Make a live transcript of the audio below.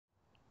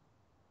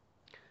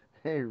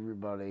Hey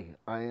everybody,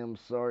 I am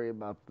sorry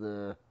about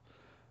the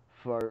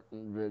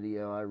farting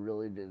video. I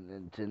really didn't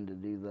intend to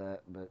do that,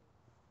 but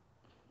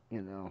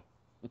you know,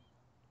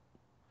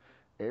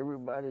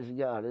 everybody's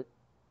got it.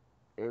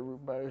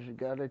 Everybody's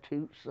got a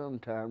toot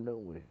sometime,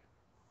 don't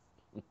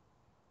we?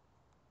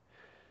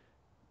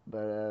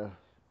 But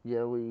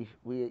yeah, we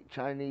ate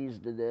Chinese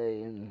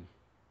today, and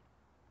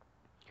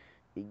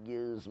it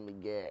gives me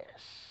gas.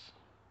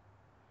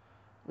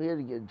 We had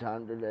a good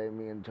time today,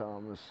 me and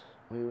Thomas.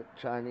 We went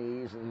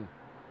Chinese and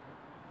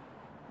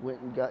went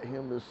and got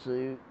him a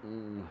suit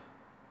and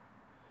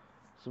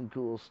some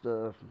cool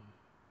stuff.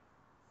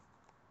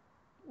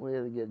 We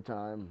had a good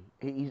time.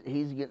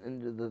 He's getting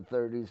into the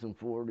 30s and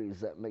 40s.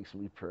 That makes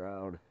me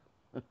proud.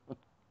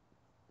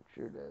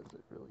 Sure does.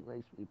 It really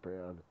makes me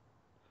proud.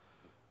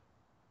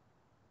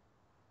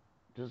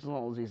 Just as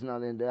long as he's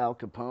not into Al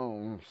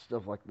Capone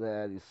stuff like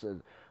that. He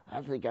said,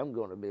 "I think I'm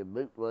going to be a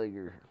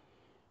bootlegger."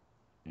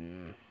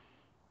 Mm.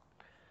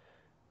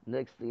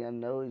 Next thing I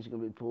know, he's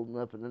going to be pulling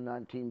up in a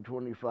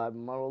 1925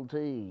 Model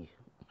T.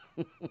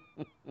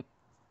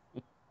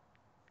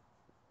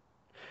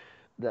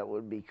 That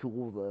would be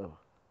cool though.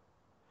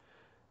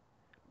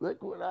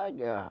 Look what I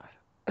got.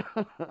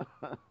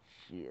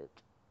 Shit.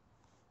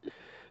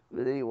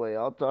 But anyway,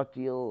 I'll talk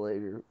to you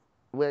later.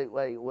 Wait,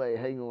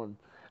 hang on.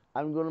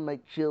 I'm gonna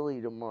make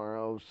chili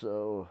tomorrow,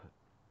 so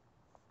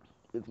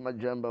with my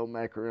jumbo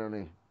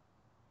macaroni.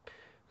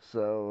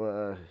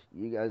 So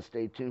you guys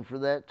stay tuned for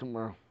that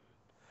tomorrow.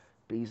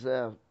 Peace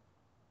out.